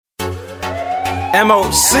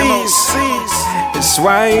MOCs, it's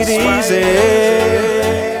white easy.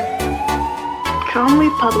 From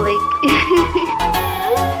Republic.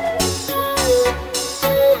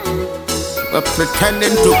 We're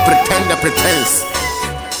pretending to pretend the pretense.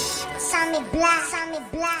 Sammie Blacc.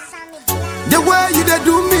 The way you dey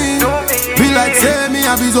do me, be like say me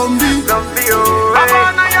a be zombie.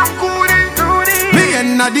 Me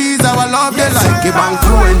and Nadiz our love they like a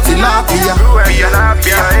Banku and Tilapia.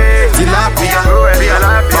 Tilapia,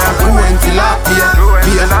 Banku and Tilapia.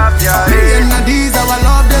 Me and Nadiz our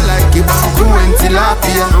love they like a Banku and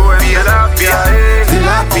Tilapia.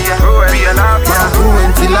 Tilapia, Banku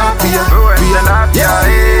and Tilapia.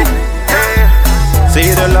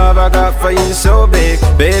 See the love I got for you so big,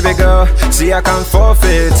 baby girl. See I can't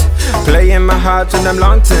forfeit. Playing my heart in them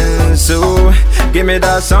long things. So give me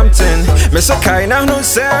that something. Miss a kind of no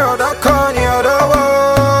say or the corny or the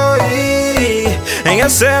way. And you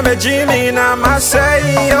say me Jimmy now my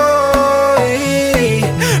say oh.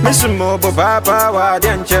 Miss Mobile Papa why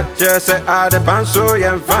didn't you just say I the panso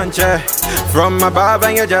and fanche. From above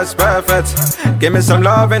and you're just perfect. Give me some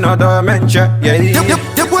love in other mention. Yeah.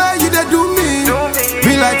 The way you dey do me.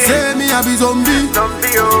 Be like say me a be zombie.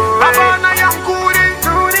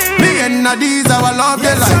 Me and Nadiz our love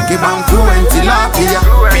they like a Banku and Tilapia.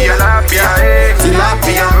 Tilapia,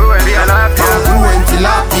 Banku and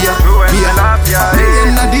Tilapia. Me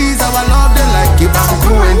and Nadiz our love they like a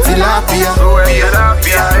Banku and Tilapia.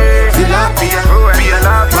 Tilapia,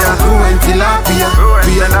 Banku and Tilapia.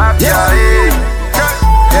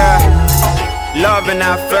 Yeah. Love in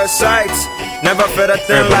at first sight. Never felt a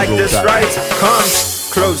thing like this, right? Come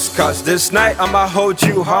close, cause this night I'ma hold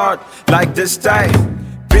you hard like this tight.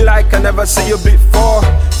 Be like I never see you before.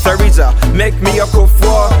 Teresa, make me a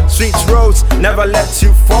for. Sweet rose, never let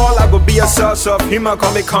you fall. I will be a source of humor,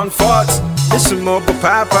 call me comfort. It's a mobile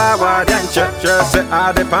papa, why don't you just say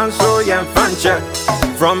I depend so and fanche.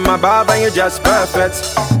 From above and you're just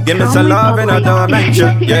perfect. Give me some love in a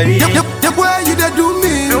dimension. Yeah. The way you dey do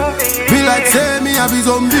me, be like say me a be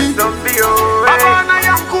zombie.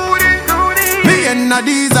 Me and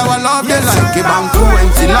Nadiz our love they like a Banku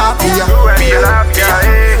and Tilapia.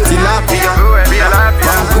 Tilapia,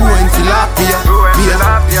 Banku and Tilapia.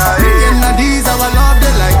 Me and Nadiz our love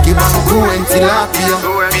they like a Banku and Tilapia.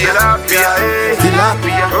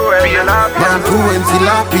 Tilapia, Banku and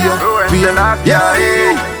Tilapia.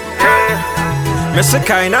 Miss a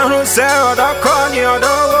kind of no say or the corny or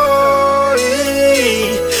the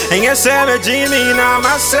way. And you say me Jimmy now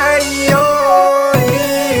my say oh.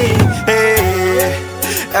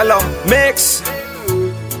 Hello, mix.